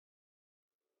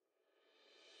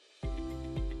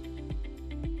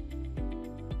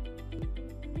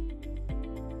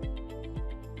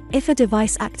If a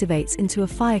device activates into a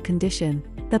fire condition,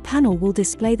 the panel will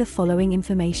display the following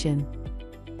information.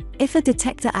 If a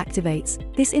detector activates,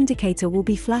 this indicator will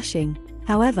be flashing.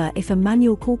 However, if a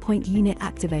manual call point unit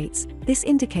activates, this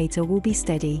indicator will be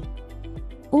steady.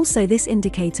 Also, this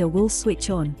indicator will switch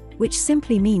on, which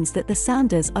simply means that the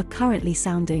sounders are currently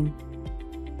sounding.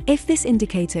 If this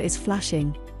indicator is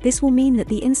flashing, this will mean that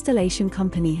the installation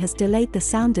company has delayed the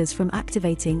sounders from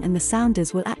activating, and the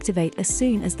sounders will activate as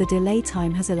soon as the delay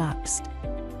time has elapsed.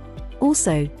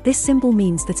 Also, this symbol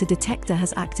means that a detector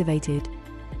has activated.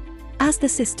 As the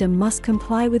system must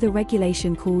comply with a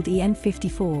regulation called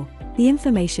EN54, the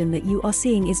information that you are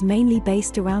seeing is mainly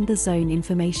based around the zone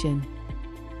information.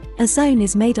 A zone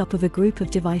is made up of a group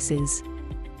of devices.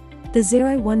 The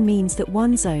 01 means that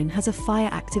one zone has a fire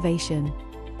activation.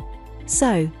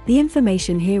 So, the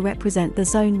information here represent the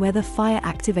zone where the fire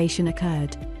activation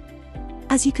occurred.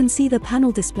 As you can see, the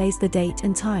panel displays the date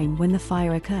and time when the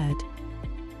fire occurred.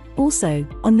 Also,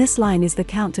 on this line is the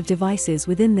count of devices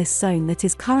within this zone that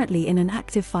is currently in an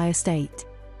active fire state.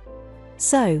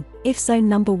 So, if zone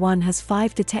number 1 has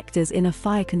 5 detectors in a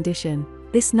fire condition,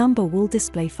 this number will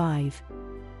display 5.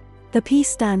 The P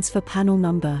stands for panel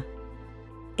number.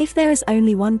 If there is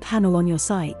only one panel on your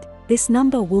site, this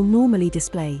number will normally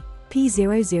display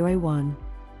P001.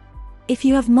 If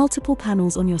you have multiple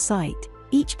panels on your site,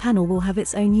 each panel will have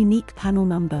its own unique panel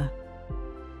number.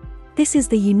 This is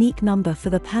the unique number for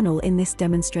the panel in this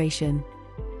demonstration.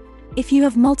 If you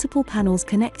have multiple panels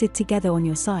connected together on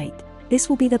your site, this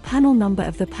will be the panel number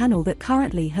of the panel that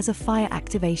currently has a fire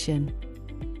activation.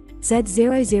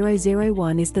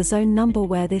 Z0001 is the zone number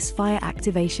where this fire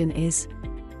activation is.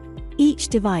 Each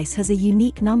device has a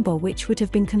unique number which would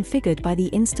have been configured by the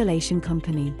installation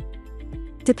company.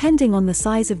 Depending on the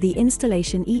size of the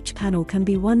installation, each panel can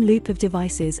be 1 loop of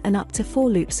devices and up to 4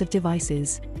 loops of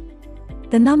devices.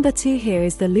 The number 2 here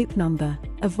is the loop number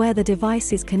of where the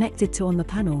device is connected to on the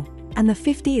panel, and the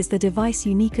 50 is the device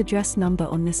unique address number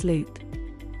on this loop.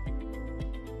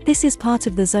 This is part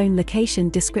of the zone location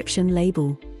description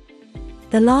label.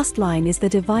 The last line is the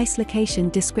device location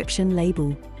description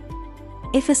label.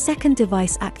 If a second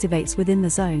device activates within the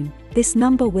zone, this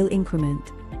number will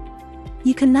increment.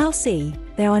 You can now see,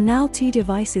 there are now 2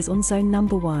 devices on zone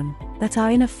number 1 that are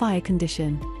in a fire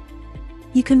condition.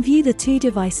 You can view the 2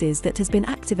 devices that has been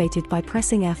activated by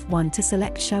pressing F1 to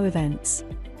select Show Events.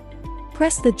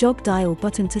 Press the jog dial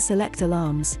button to select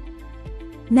Alarms.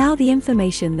 Now the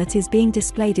information that is being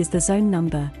displayed is the zone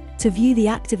number. To view the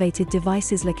activated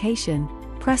device's location,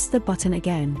 press the button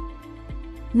again.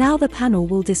 Now the panel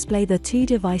will display the 2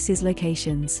 devices'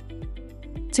 locations.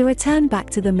 To return back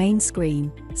to the main screen,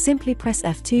 simply press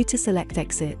F2 to select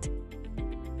Exit.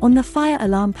 On the fire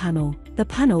alarm panel, the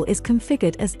panel is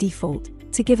configured as default,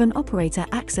 to give an operator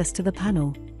access to the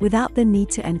panel, without the need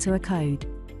to enter a code.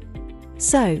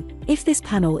 So, if this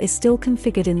panel is still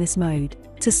configured in this mode,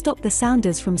 to stop the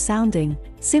sounders from sounding,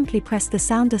 simply press the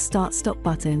sounder start-stop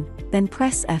button, then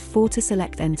press F4 to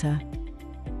select Enter.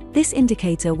 This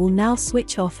indicator will now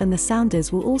switch off and the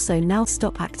sounders will also now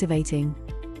stop activating.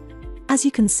 As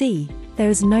you can see, there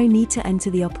is no need to enter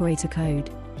the operator code.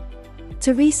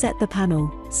 To reset the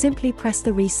panel, simply press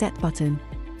the Reset button.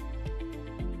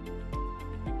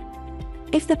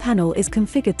 If the panel is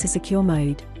configured to secure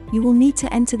mode, you will need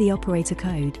to enter the operator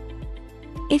code.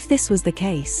 If this was the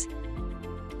case,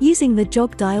 using the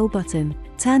jog dial button,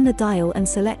 turn the dial and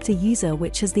select a user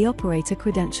which has the operator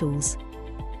credentials.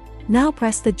 Now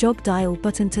press the jog dial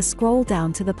button to scroll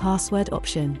down to the password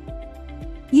option.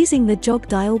 Using the jog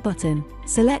dial button,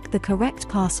 select the correct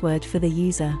password for the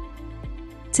user.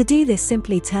 To do this,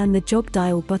 simply turn the jog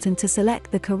dial button to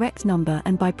select the correct number,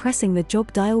 and by pressing the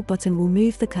jog dial button will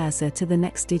move the cursor to the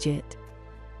next digit.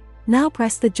 Now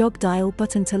press the jog dial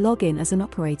button to log in as an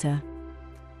operator.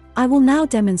 I will now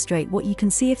demonstrate what you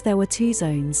can see if there were 2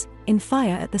 zones in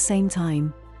fire at the same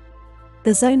time.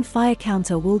 The zone fire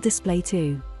counter will display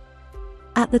 2.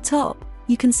 At the top,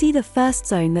 you can see the first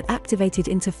zone that activated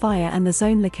into fire and the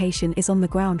zone location is on the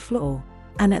ground floor,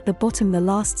 and at the bottom the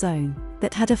last zone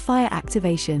that had a fire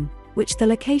activation, which the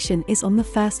location is on the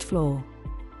first floor.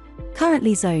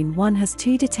 Currently zone 1 has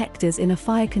 2 detectors in a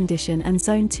fire condition and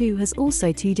zone 2 has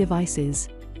also 2 devices.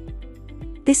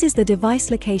 This is the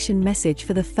device location message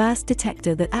for the first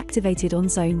detector that activated on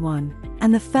zone 1,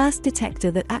 and the first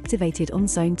detector that activated on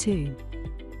zone 2.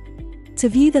 To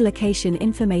view the location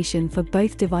information for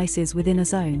both devices within a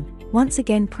zone, once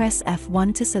again press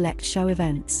F1 to select Show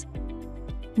Events.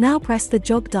 Now press the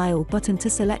jog dial button to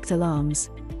select Alarms.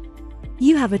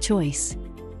 You have a choice.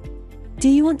 Do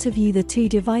you want to view the 2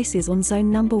 devices on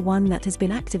zone number 1 that has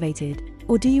been activated,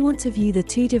 or do you want to view the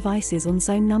 2 devices on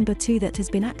zone number 2 that has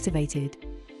been activated?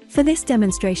 For this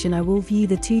demonstration, I will view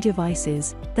the 2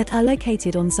 devices that are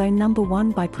located on zone number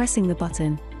 1 by pressing the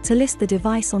button to list the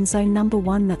device on zone number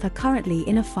 1 that are currently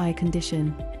in a fire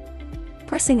condition.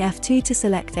 Pressing F2 to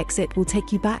select exit will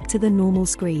take you back to the normal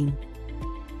screen.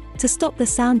 To stop the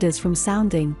sounders from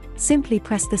sounding, simply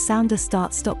press the sounder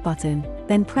start-stop button,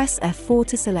 then press F4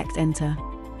 to select enter.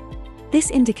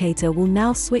 This indicator will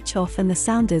now switch off and the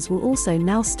sounders will also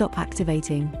now stop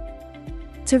activating.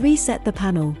 To reset the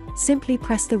panel, simply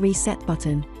press the reset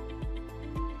button.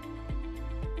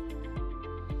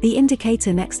 The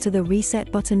indicator next to the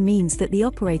reset button means that the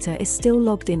operator is still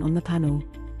logged in on the panel.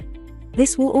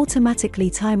 This will automatically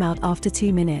time out after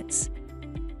 2 minutes.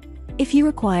 If you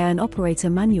require an operator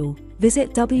manual,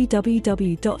 visit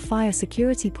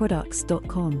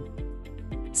www.firesecurityproducts.com.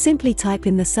 Simply type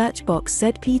in the search box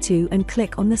ZP2 and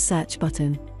click on the search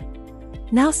button.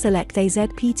 Now select a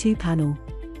ZP2 panel.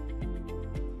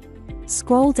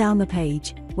 Scroll down the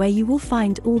page, where you will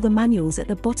find all the manuals at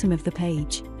the bottom of the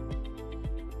page.